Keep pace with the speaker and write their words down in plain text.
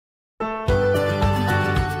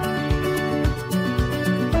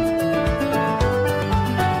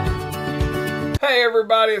Hey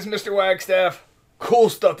everybody, it's Mr. Wagstaff. Cool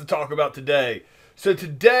stuff to talk about today. So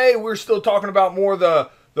today we're still talking about more the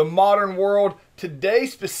modern world. Today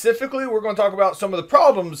specifically we're going to talk about some of the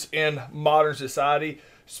problems in modern society.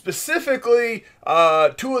 Specifically,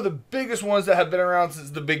 two of the biggest ones that have been around since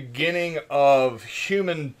the beginning of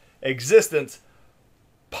human existence.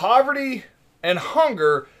 Poverty and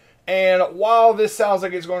hunger. And while this sounds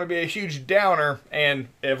like it's going to be a huge downer, and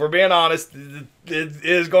if we're being honest, it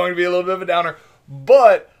is going to be a little bit of a downer,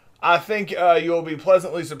 but I think you'll be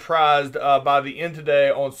pleasantly surprised by the end today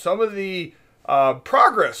on some of the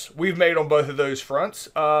progress we've made on both of those fronts.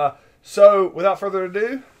 So without further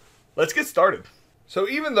ado, let's get started. So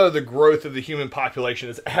even though the growth of the human population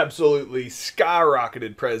has absolutely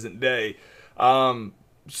skyrocketed present day,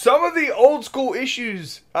 some of the old school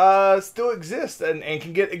issues still exist and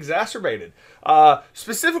can get exacerbated.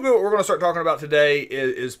 Specifically, what we're going to start talking about today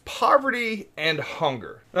is poverty and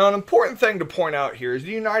hunger. Now, an important thing to point out here is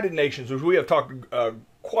the United Nations, which we have talked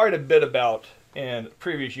quite a bit about in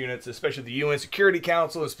previous units, especially the UN Security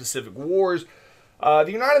Council and specific wars. The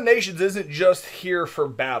United Nations isn't just here for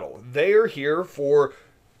battle. They are here for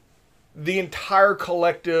the entire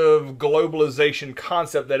collective globalization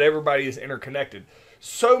concept that everybody is interconnected.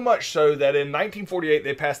 So much so that in 1948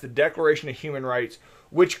 they passed the Declaration of Human Rights,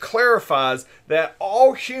 which clarifies that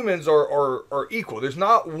all humans are equal. There's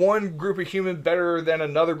not one group of human better than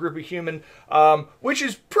another group of human, which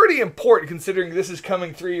is pretty important considering this is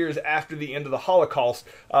coming 3 years after the end of the Holocaust,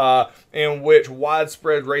 in which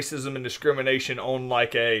widespread racism and discrimination on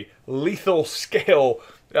like a lethal scale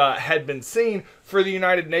had been seen for the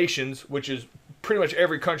United Nations, which is pretty much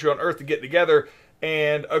every country on earth to get together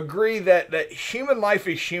and agree that human life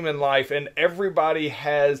is human life and everybody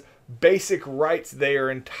has basic rights they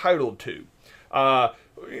are entitled to.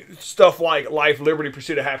 Stuff like life, liberty,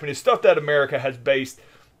 pursuit of happiness, stuff that America has based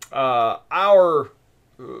our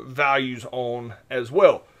values on as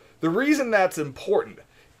well. The reason that's important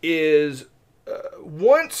is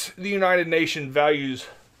once the United Nations values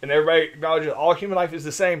and everybody acknowledges all human life is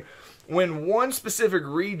the same, when one specific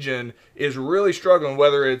region is really struggling,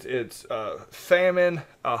 whether it's famine,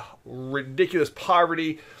 ridiculous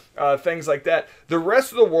poverty, things like that, the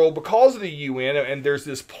rest of the world, because of the UN, and there's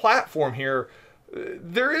this platform here,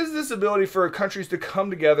 there is this ability for countries to come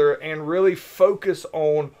together and really focus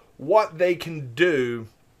on what they can do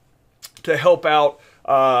to help out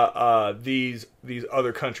these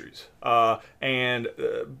other countries and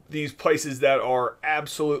these places that are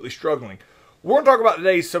absolutely struggling. We're going to talk about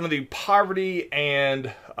today some of the poverty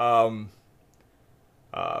and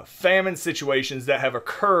famine situations that have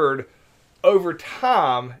occurred over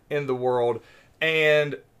time in the world,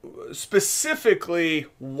 and specifically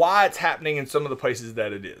why it's happening in some of the places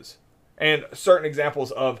that it is, and certain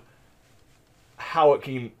examples of how it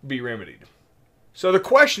can be remedied. So the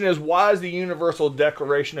question is, why is the Universal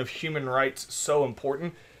Declaration of Human Rights so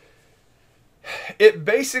important? It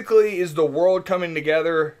basically is the world coming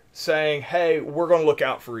together saying, hey, we're going to look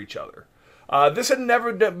out for each other. This had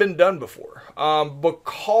never been done before.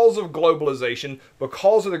 Because of globalization,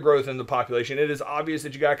 because of the growth in the population, it is obvious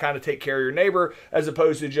that you got to kind of take care of your neighbor as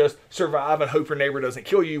opposed to just survive and hope your neighbor doesn't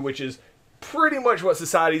kill you, which is pretty much what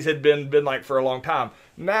societies had been like for a long time.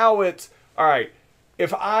 Now it's, all right,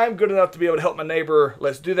 if I'm good enough to be able to help my neighbor,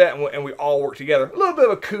 let's do that, and we all work together. A little bit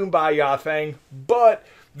of a kumbaya thing, but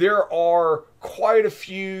there are quite a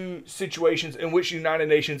few situations in which the United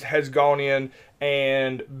Nations has gone in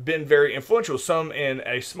and been very influential, some in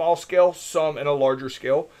a small scale, some in a larger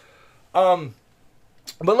scale. But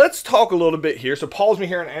let's talk a little bit here. So pause me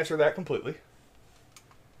here and answer that completely.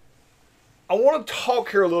 I want to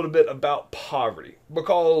talk here a little bit about poverty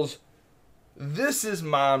because this is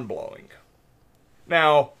mind-blowing.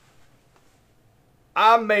 Now,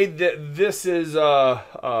 I made that this is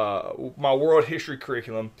my world history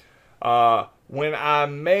curriculum. When I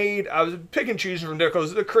was picking and choosing from there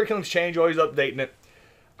because the curriculums change, always updating it.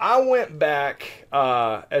 I went back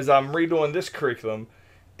as I'm redoing this curriculum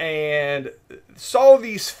and saw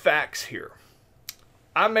these facts here.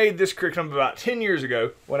 I made this curriculum about 10 years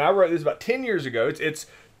ago. When I wrote this about 10 years ago, it's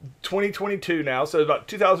 2022 now, so it's about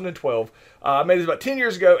 2012. I made this about 10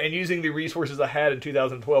 years ago and using the resources I had in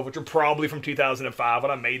 2012, which are probably from 2005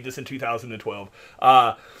 when I made this in 2012.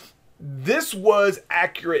 This was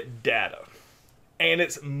accurate data, and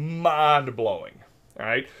it's mind-blowing. All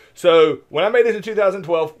right, so when I made this in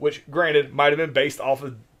 2012, which granted might have been based off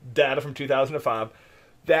of data from 2005,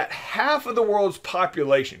 that half of the world's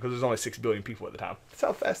population, because there's only 6 billion people at the time, that's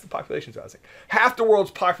how fast the population's rising, half the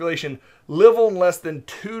world's population live on less than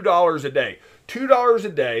 $2 a day. $2 a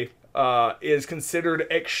day is considered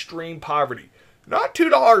extreme poverty. Not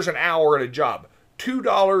 $2 an hour at a job.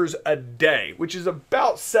 $2 a day, which is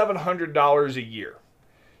about $700 a year.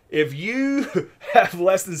 If you have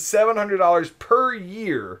less than $700 per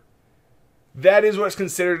year, that is what's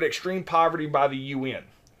considered extreme poverty by the UN.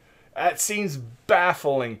 That seems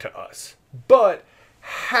baffling to us. But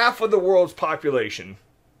half of the world's population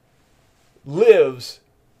lives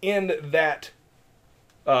in that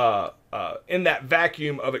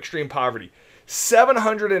vacuum of extreme poverty.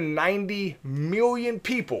 790 million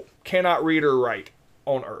people cannot read or write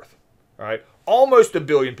on Earth. All right, almost a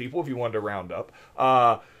billion people if you wanted to round up.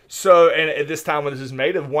 And at this time when this is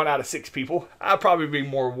made, of 1 out of 6 people, I'd probably be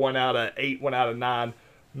more 1 out of 8, 1 out of 9,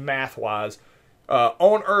 math-wise,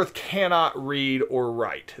 on Earth cannot read or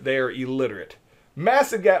write. They are illiterate.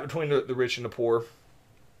 Massive gap between the rich and the poor.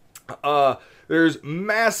 There's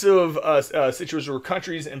massive situations where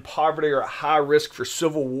countries in poverty are at high risk for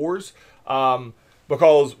civil wars,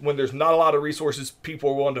 because when there's not a lot of resources, people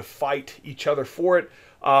are willing to fight each other for it.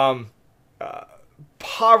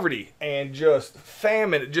 Poverty and just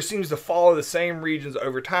famine, it just seems to follow the same regions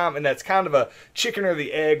over time, and that's kind of a chicken or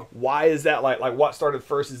the egg. Why is that? Like what started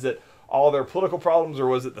first? Is it all their political problems, or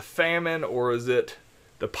was it the famine, or is it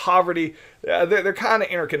the poverty? They're kind of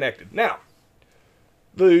interconnected. Now,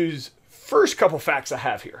 those first couple facts I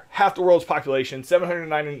have here: half the world's population,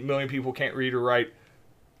 790 million people can't read or write.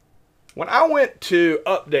 When I went to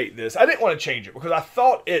update this, I didn't want to change it because I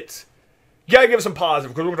thought you gotta give it some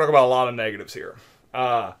positive, because we're gonna talk about a lot of negatives here.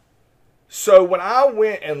 So when I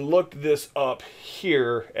went and looked this up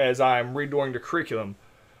here as I'm redoing the curriculum,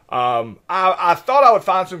 I thought I would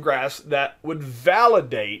find some graphs that would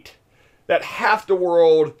validate that half the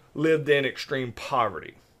world lived in extreme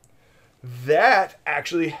poverty. That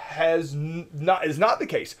actually is not the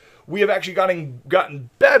case. We have actually gotten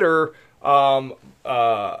better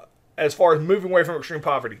as far as moving away from extreme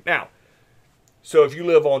poverty. Now, so if you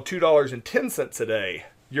live on $2.10 a day,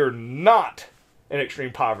 you're not in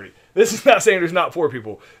extreme poverty. This is not saying there's not poor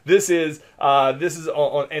people. This is and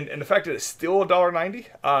the fact that it's still $1.90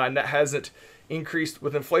 and that hasn't increased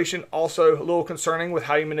with inflation, also a little concerning with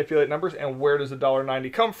how you manipulate numbers and where does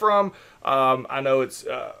 $1.90 come from. I know it's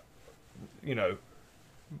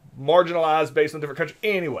marginalized based on different countries.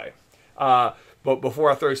 Anyway, but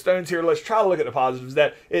before I throw stones here, let's try to look at the positives.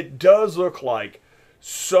 That it does look like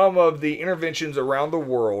some of the interventions around the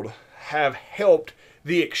world have helped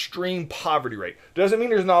the extreme poverty rate. Doesn't mean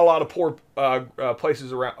there's not a lot of poor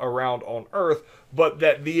places around on Earth, but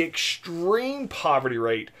that the extreme poverty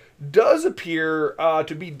rate does appear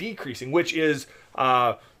to be decreasing, which is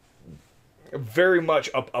very much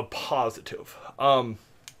a positive.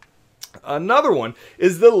 Another one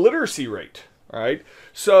is the literacy rate. All right,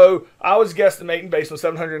 so I was guesstimating based on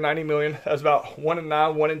 790 million. That's about 1 in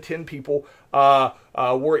 9, 1 in 10 people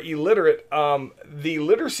were illiterate. The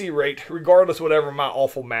literacy rate, regardless of whatever my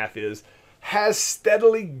awful math is, has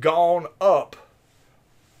steadily gone up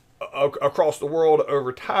across the world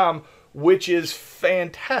over time, which is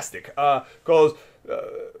fantastic. Because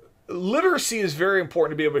literacy is very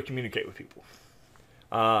important to be able to communicate with people.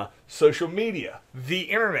 Social media, the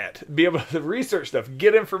internet, be able to research stuff,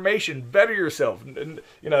 get information, better yourself.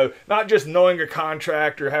 Not just knowing a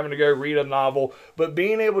contract or having to go read a novel, but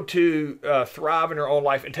being able to thrive in your own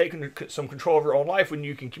life and taking some control of your own life when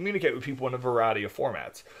you can communicate with people in a variety of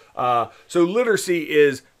formats. So literacy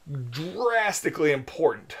is drastically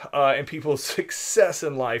important in people's success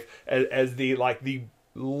in life as the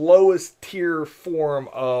lowest tier form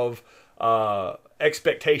of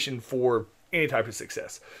expectation for any type of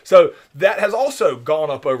success. So that has also gone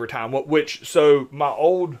up over time, so my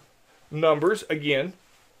old numbers, again,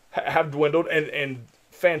 have dwindled and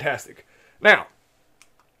fantastic. Now,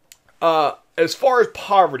 as far as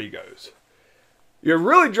poverty goes, you're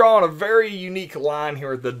really drawing a very unique line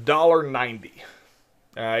here at the $1.90.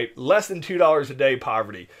 All right, less than $2 a day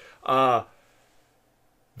poverty.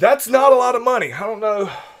 That's not a lot of money. I don't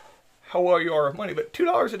know how well you are with money, but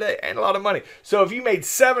 $2 a day ain't a lot of money. So if you made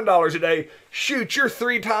 $7 a day, shoot, you're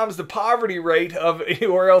 3 times the poverty rate of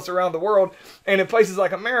anywhere else around the world. And in places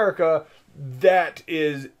like America, that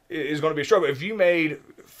is going to be a struggle. If you made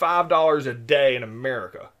 $5 a day in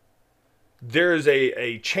America, there's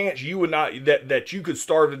a chance you would not that you could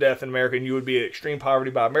starve to death in America and you would be at extreme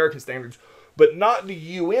poverty by American standards, but not the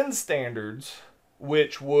UN standards,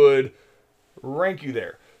 which would rank you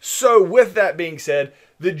there. So with that being said,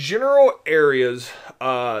 the general areas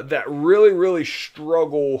that really, really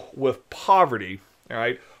struggle with poverty, all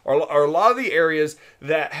right, are a lot of the areas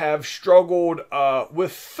that have struggled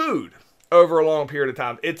with food over a long period of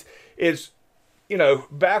time. It's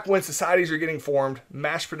back when societies are getting formed,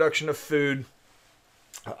 mass production of food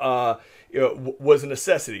was a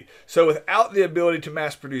necessity. So without the ability to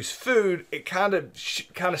mass produce food, it kind of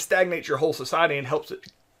stagnates your whole society and helps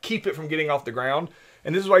it keep it from getting off the ground.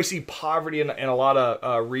 And this is why you see poverty in a lot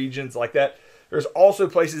of regions like that. There's also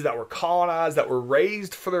places that were colonized, that were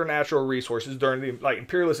raised for their natural resources during the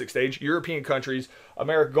imperialistic stage. European countries,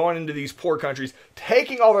 America going into these poor countries,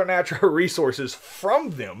 taking all their natural resources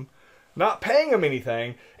from them, not paying them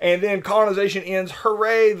anything, and then colonization ends.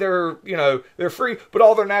 Hooray! They're free, but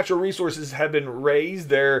all their natural resources have been raised.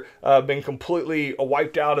 They're been completely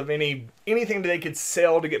wiped out of anything that they could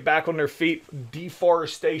sell to get back on their feet.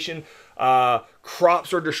 Deforestation,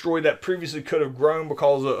 crops are destroyed that previously could have grown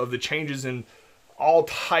because of the changes in all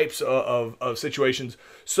types of situations.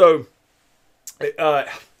 So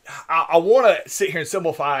I want to sit here and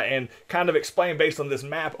simplify and kind of explain based on this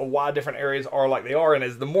map of why different areas are like they are. And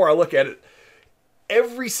as the more I look at it,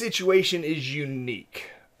 every situation is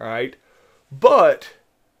unique, right? But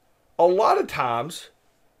a lot of times,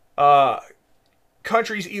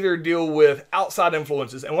 countries either deal with outside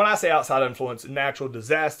influences. And when I say outside influence, natural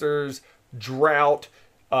disasters, drought,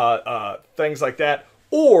 things like that,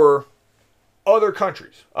 or other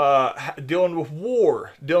countries dealing with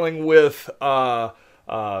war, dealing with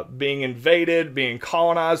being invaded, being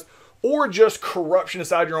colonized, or just corruption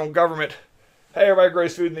inside your own government. Hey, everybody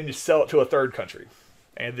grows food and then you sell it to a third country,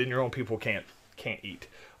 and then your own people can't eat.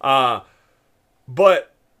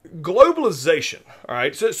 But globalization, all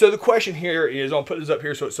right. So the question here is, I'll put this up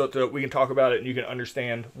here so that we can talk about it and you can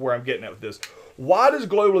understand where I'm getting at with this. Why does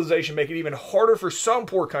globalization make it even harder for some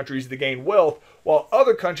poor countries to gain wealth, while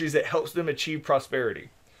other countries it helps them achieve prosperity?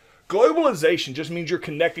 Globalization just means you're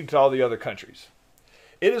connecting to all the other countries.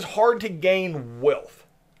 It is hard to gain wealth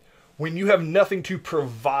when you have nothing to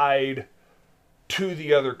provide to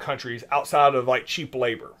the other countries outside of cheap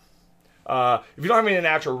labor. If you don't have any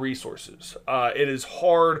natural resources, it is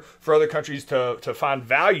hard for other countries to find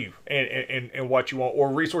value in what you want, or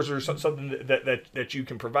resources or something that you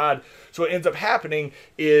can provide. So what ends up happening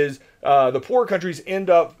is the poor countries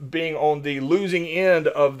end up being on the losing end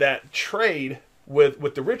of that trade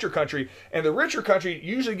with the richer country, and the richer country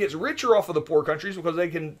usually gets richer off of the poor countries because they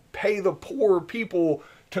can pay the poor people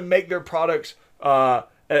to make their products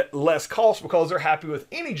at less cost because they're happy with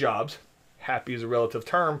any jobs. Happy is a relative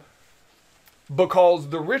term. Because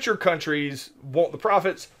the richer countries want the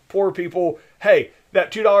profits, poor people, hey, that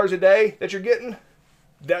 $2 a day that you're getting,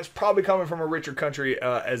 that's probably coming from a richer country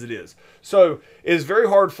as it is. So it is very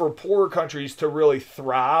hard for poorer countries to really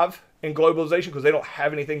thrive in globalization because they don't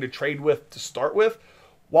have anything to trade with to start with,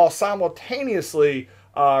 while simultaneously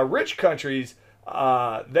rich countries,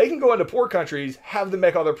 they can go into poor countries, have them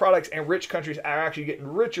make all their products, and rich countries are actually getting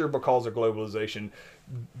richer because of globalization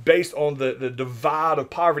based on the divide of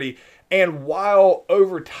poverty. And while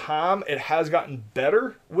over time it has gotten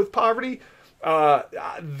better with poverty,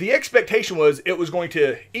 the expectation was it was going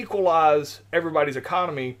to equalize everybody's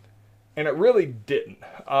economy, and it really didn't.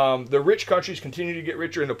 The rich countries continue to get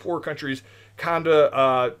richer, and the poor countries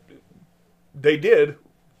they did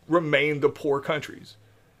remain the poor countries.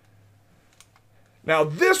 Now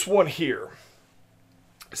this one here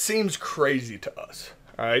seems crazy to us,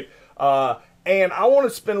 all right? And I want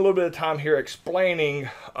to spend a little bit of time here explaining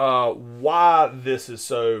why this is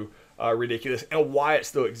so ridiculous and why it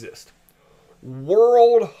still exists.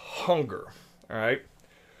 World hunger, all right?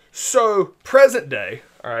 So present day,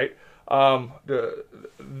 all right,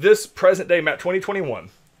 this present day map 2021,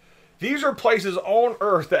 these are places on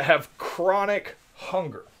Earth that have chronic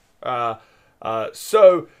hunger.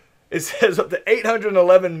 So it says up to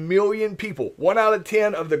 811 million people, 1 out of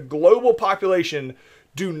 10 of the global population,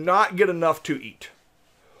 do not get enough to eat.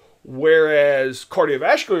 Whereas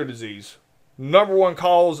cardiovascular disease, #1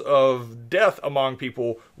 cause of death among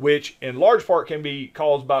people, which in large part can be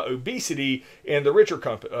caused by obesity in the richer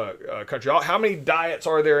country. How many diets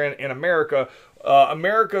are there in America?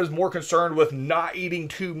 America is more concerned with not eating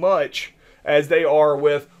too much as they are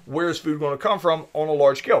with where's food going to come from on a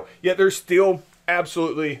large scale. Yet there's still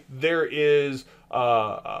there is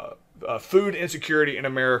food insecurity in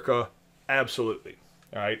America, absolutely.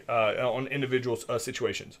 All right, on individual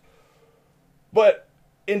situations. But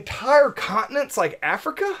entire continents like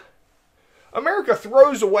Africa, America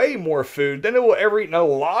throws away more food than it will ever eat, and a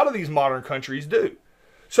lot of these modern countries do.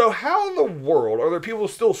 So how in the world are there people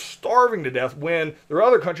still starving to death when there are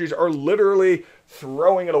other countries are literally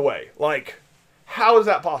throwing it away? How is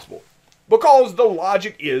that possible? Because the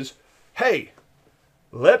logic is, hey,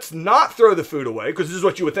 let's not throw the food away, because this is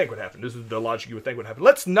what you would think would happen. This is the logic you would think would happen.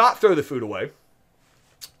 Let's not throw the food away.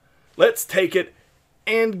 Let's take it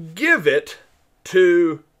and give it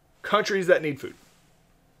to countries that need food.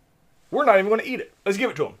 We're not even going to eat it. Let's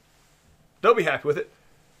give it to them. They'll be happy with it.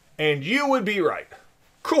 And you would be right.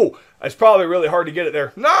 Cool. It's probably really hard to get it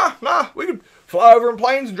there. Nah. We could fly over in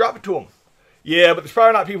planes and drop it to them. Yeah, but there's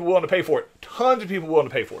probably not people willing to pay for it. Tons of people willing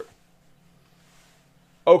to pay for it.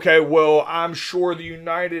 Okay, well, I'm sure the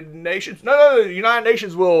United Nations... No, the United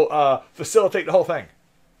Nations will facilitate the whole thing.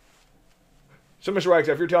 So, Mr.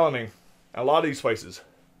 Wagstaff, you're telling me a lot of these places,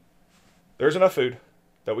 there's enough food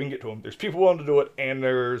that we can get to them. There's people willing to do it, and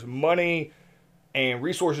there's money and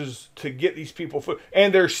resources to get these people food.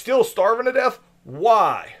 And they're still starving to death?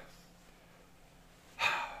 Why?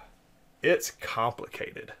 It's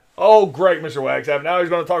complicated. Oh, great, Mr. Wagstaff. Now he's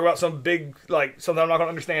going to talk about some big, like, something I'm not going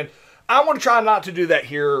to understand. I want to try not to do that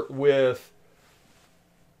here with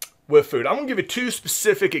food. I'm going to give you two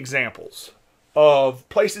specific examples of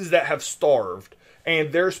places that have starved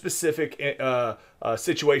and their specific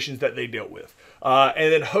situations that they dealt with.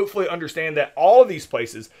 And then hopefully understand that all of these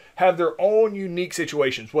places have their own unique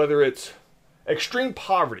situations, whether it's extreme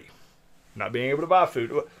poverty, not being able to buy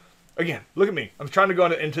food. Again, look at me. I'm trying to go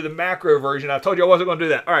into the macro version. I told you I wasn't going to do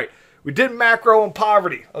that. All right. We did macro on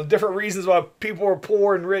poverty, on different reasons why people are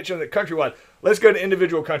poor and rich in the countrywide. Let's go to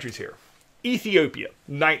individual countries here. Ethiopia,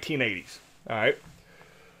 1980s. All right.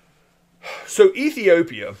 So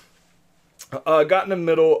Ethiopia got in the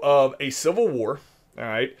middle of a civil war. All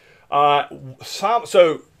right.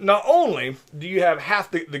 So not only do you have half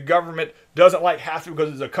the government doesn't like half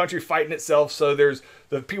because it's a country fighting itself, so there's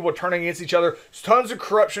the people are turning against each other. There's tons of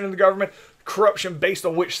corruption in the government. Corruption based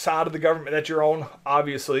on which side of the government that you're on,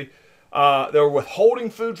 obviously. They're withholding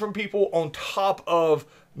food from people on top of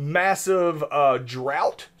massive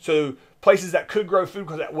drought. So places that could grow food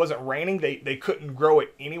because it wasn't raining, they couldn't grow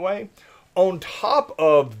it anyway. On top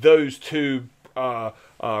of those two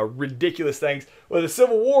ridiculous things, with the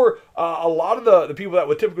Civil War, a lot of the people that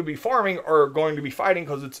would typically be farming are going to be fighting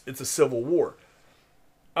because it's a civil war.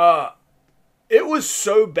 It was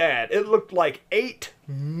so bad. It looked like 8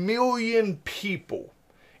 million people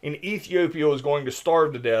in Ethiopia was going to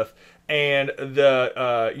starve to death. And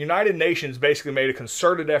the United Nations basically made a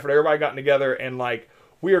concerted effort. Everybody got together and like,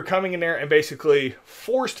 we are coming in there and basically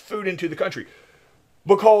forced food into the country.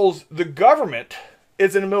 Because the government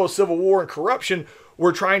is in the middle of civil war and corruption.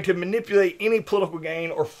 We're trying to manipulate any political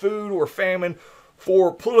gain or food or famine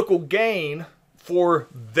for political gain for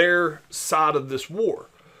their side of this war.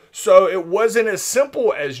 So it wasn't as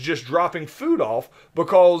simple as just dropping food off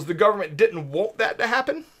because the government didn't want that to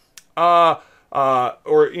happen. Because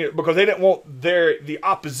they didn't want the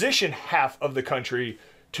opposition half of the country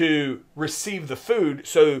to receive the food.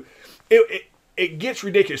 So it gets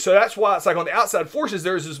ridiculous. So that's why it's like on the outside forces,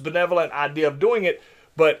 there's this benevolent idea of doing it.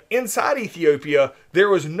 But inside Ethiopia, there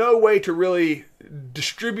was no way to really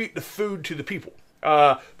distribute the food to the people.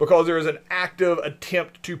 Because there was an active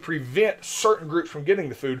attempt to prevent certain groups from getting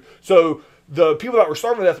the food. So the people that were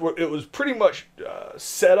starving to death, it was pretty much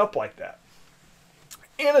set up like that.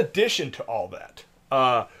 In addition to all that,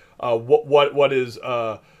 what is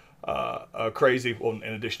crazy, well,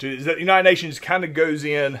 in addition to, is that the United Nations kind of goes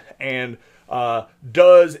in and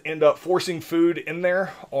does end up forcing food in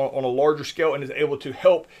there on a larger scale and is able to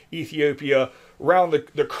help Ethiopia round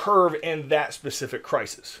the curve in that specific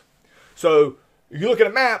crisis. So you look at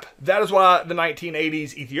a map, that is why the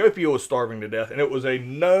 1980s Ethiopia was starving to death, and it was a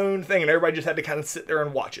known thing, and everybody just had to kind of sit there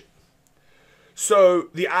and watch it. So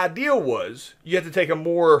the idea was you have to take a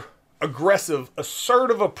more aggressive,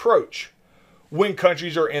 assertive approach when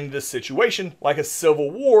countries are in this situation, like a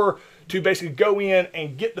civil war, to basically go in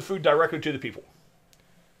and get the food directly to the people.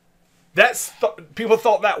 People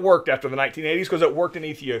thought that worked after the 1980s because it worked in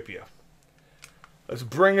Ethiopia. Let's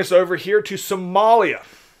bring us over here to Somalia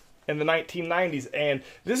in the 1990s, and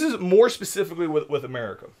this is more specifically with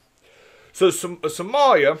America. So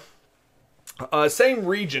Somalia, same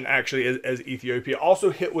region actually as Ethiopia,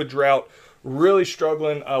 also hit with drought, really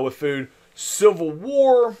struggling with food. Civil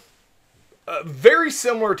war, very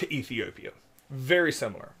similar to Ethiopia, very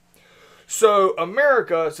similar. So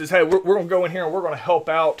America says, hey, we're going to go in here and we're going to help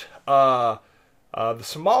out the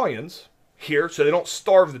Somalians here so they don't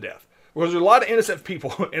starve to death. Because there's a lot of innocent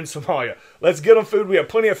people in Somalia. Let's get them food. We have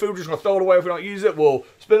plenty of food. We're just going to throw it away if we don't use it. We'll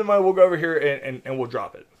spend the money. We'll go over here and we'll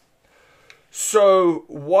drop it. So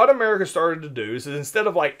what America started to do is instead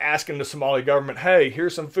of like asking the Somali government, hey,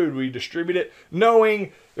 here's some food, we distribute it,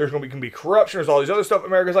 knowing there's going to be corruption, there's all these other stuff,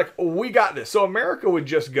 America's like, oh, we got this. So America would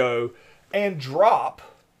just go and drop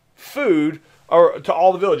food to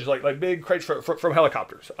all the villages, like big crates from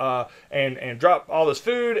helicopters, and drop all this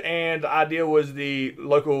food. And the idea was the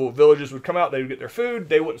local villages would come out, they would get their food,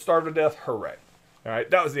 they wouldn't starve to death. Hooray! All right,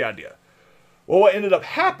 that was the idea. Well, what ended up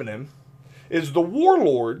happening is the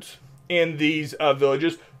warlords in these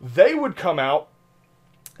villages, they would come out,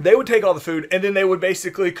 they would take all the food, and then they would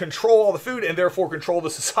basically control all the food and therefore control the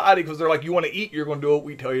society, because they're like, you want to eat, you're going to do what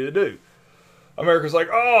we tell you to do. America's like,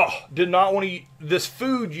 oh, did not want to eat this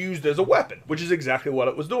food used as a weapon, which is exactly what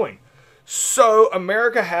it was doing. So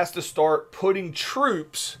America has to start putting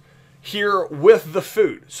troops here with the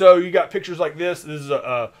food. So you got pictures like this. This is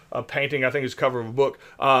a painting, I think it's the cover of a book,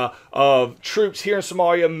 of troops here in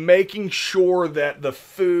Somalia making sure that the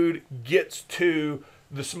food gets to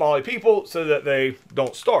the Somali people so that they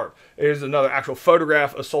don't starve. Here's another actual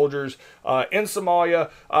photograph of soldiers in Somalia.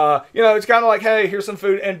 You know, it's kind of like, hey, here's some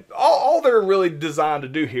food. And all they're really designed to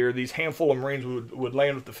do here, these handful of Marines would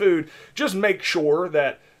land with the food, just make sure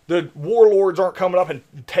that the warlords aren't coming up and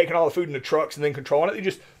taking all the food in the trucks and then controlling it. They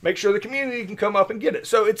just make sure the community can come up and get it.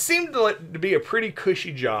 So it seemed to be a pretty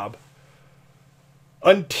cushy job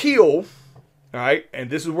until, all right, and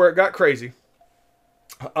this is where it got crazy.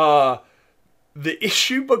 The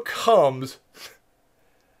issue becomes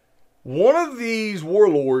one of these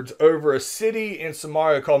warlords over a city in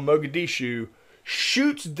Somalia called Mogadishu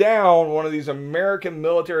shoots down one of these American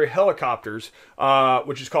military helicopters,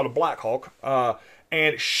 which is called a Black Hawk,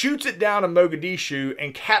 and shoots it down in Mogadishu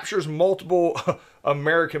and captures multiple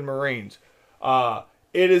American Marines.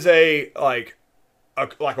 It is like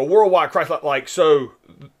a worldwide crisis. So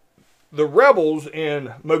the rebels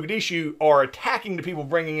in Mogadishu are attacking the people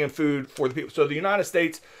bringing in food for the people. So the United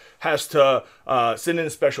States has to send in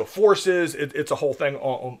special forces. It's a whole thing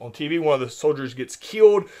on TV. One of the soldiers gets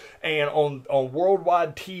killed, and on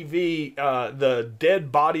worldwide TV, the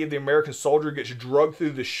dead body of the American soldier gets dragged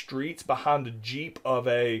through the streets behind the jeep of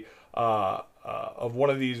of one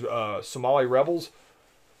of these Somali rebels.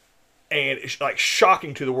 And it's like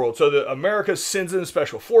shocking to the world. So the America sends in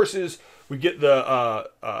special forces. We get the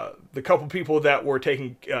couple people that were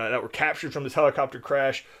captured from this helicopter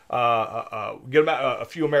crash. Get them out. A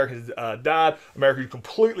few Americans died. America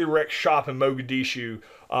completely wrecked shop in Mogadishu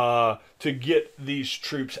to get these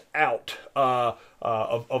troops out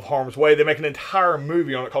of harm's way. They make an entire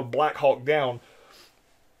movie on it called Black Hawk Down.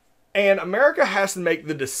 And America has to make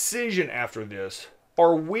the decision after this.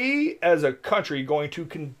 Are we as a country going to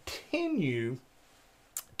continue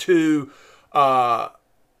to provide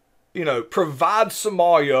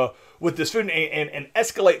Somalia with this food and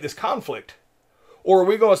escalate this conflict? Or are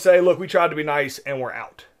we going to say, look, we tried to be nice and we're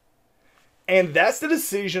out? And that's the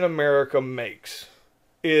decision America makes,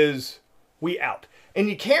 is we out. And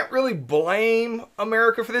you can't really blame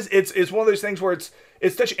America for this. It's one of those things where it's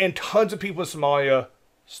touching, and tons of people in Somalia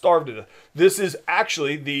starved to death. This is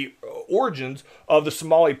actually the origins of the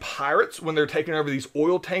Somali pirates when they're taking over these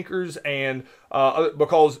oil tankers, and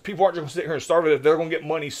because people aren't just going to sit here and starve to death, they're going to get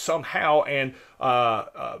money somehow, and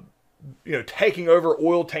taking over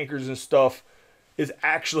oil tankers and stuff is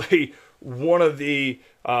actually one of the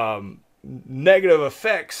negative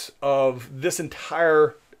effects of this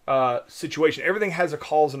entire situation. Everything has a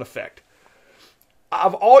cause and effect.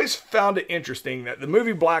 I've always found it interesting that the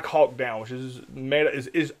movie Black Hawk Down, which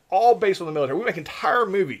is all based on the military. We make entire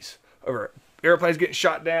movies over airplanes getting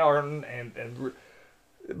shot down,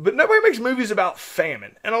 but nobody makes movies about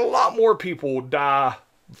famine. And a lot more people die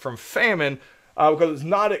from famine because it's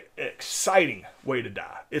not an exciting way to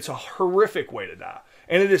die. It's a horrific way to die.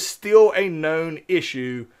 And it is still a known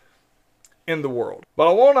issue in the world. But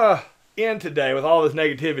I want to end today with all this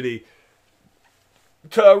negativity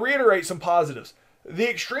to reiterate some positives. The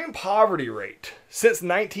extreme poverty rate since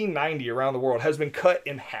 1990 around the world has been cut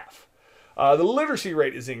in half. The literacy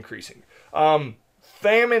rate is increasing.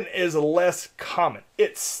 Famine is less common.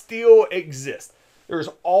 It still exists. There's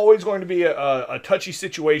always going to be a touchy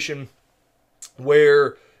situation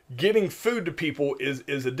where getting food to people is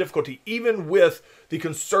a difficulty, even with the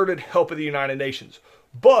concerted help of the United Nations.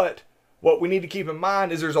 But what we need to keep in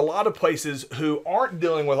mind is there's a lot of places who aren't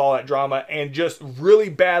dealing with all that drama and just really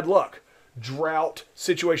bad luck. Drought,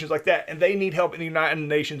 situations like that, and they need help, and the United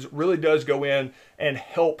Nations really does go in and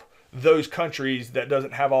help those countries that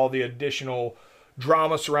doesn't have all the additional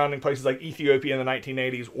drama surrounding places like Ethiopia in the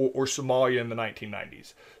 1980s or Somalia in the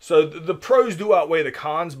 1990s. So the pros do outweigh the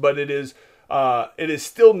cons, but it is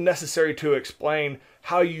still necessary to explain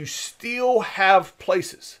how you still have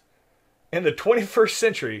places in the 21st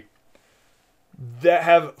century that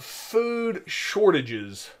have food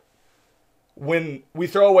shortages when we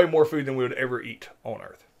throw away more food than we would ever eat on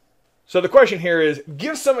Earth. So the question here is,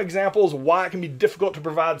 give some examples why it can be difficult to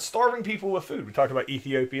provide starving people with food. We talked about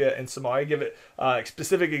Ethiopia and Somalia. Give it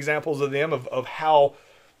specific examples of them, of how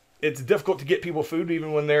it's difficult to get people food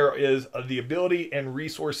even when there is the ability and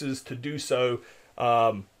resources to do so.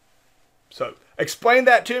 So explain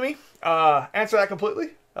that to me. Answer that completely.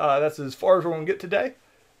 That's as far as we're going to get today.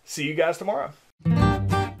 See you guys tomorrow.